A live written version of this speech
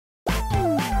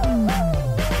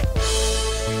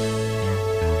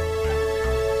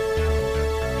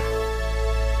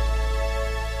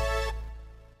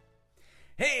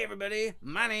everybody,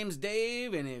 my name's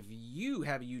Dave, and if you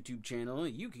have a YouTube channel,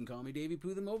 you can call me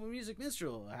Daveypoo the Mobile Music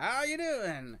Minstrel. How you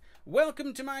doing?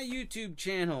 Welcome to my YouTube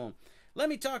channel. Let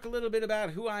me talk a little bit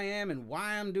about who I am and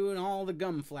why I'm doing all the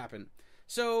gum flapping.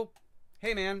 So,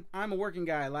 hey man, I'm a working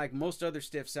guy like most other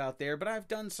stiffs out there, but I've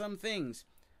done some things.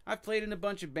 I've played in a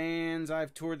bunch of bands,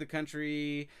 I've toured the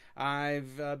country,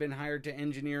 I've been hired to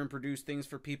engineer and produce things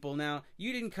for people. Now,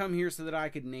 you didn't come here so that I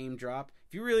could name drop.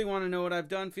 If you really want to know what I've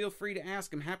done, feel free to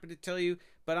ask. I'm happy to tell you,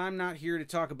 but I'm not here to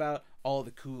talk about all the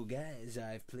cool guys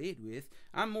I've played with.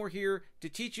 I'm more here to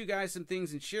teach you guys some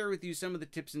things and share with you some of the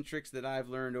tips and tricks that I've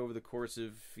learned over the course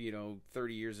of,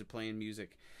 30 years of playing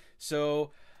music.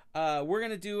 So, we're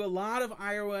going to do a lot of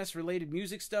iOS related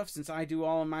music stuff since I do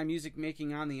all of my music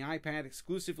making on the iPad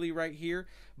exclusively right here.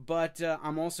 But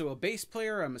I'm also a bass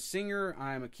player, I'm a singer,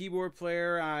 I'm a keyboard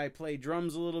player, I play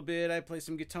drums a little bit, I play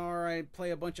some guitar, I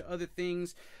play a bunch of other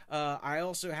things. I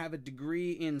also have a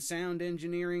degree in sound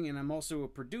engineering, and I'm also a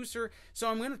producer. So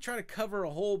I'm going to try to cover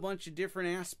a whole bunch of different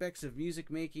aspects of music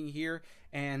making here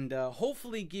and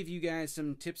hopefully give you guys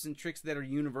some tips and tricks that are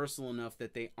universal enough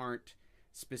that they aren't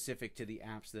specific to the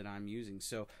apps that I'm using.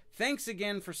 So thanks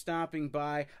again for stopping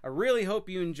by. I really hope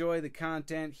you enjoy the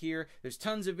content here. There's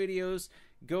tons of videos.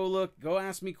 Go look, go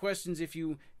ask me questions if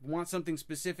you want something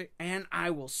specific, and I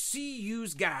will see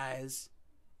yous guys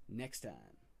next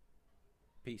time.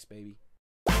 Peace, baby.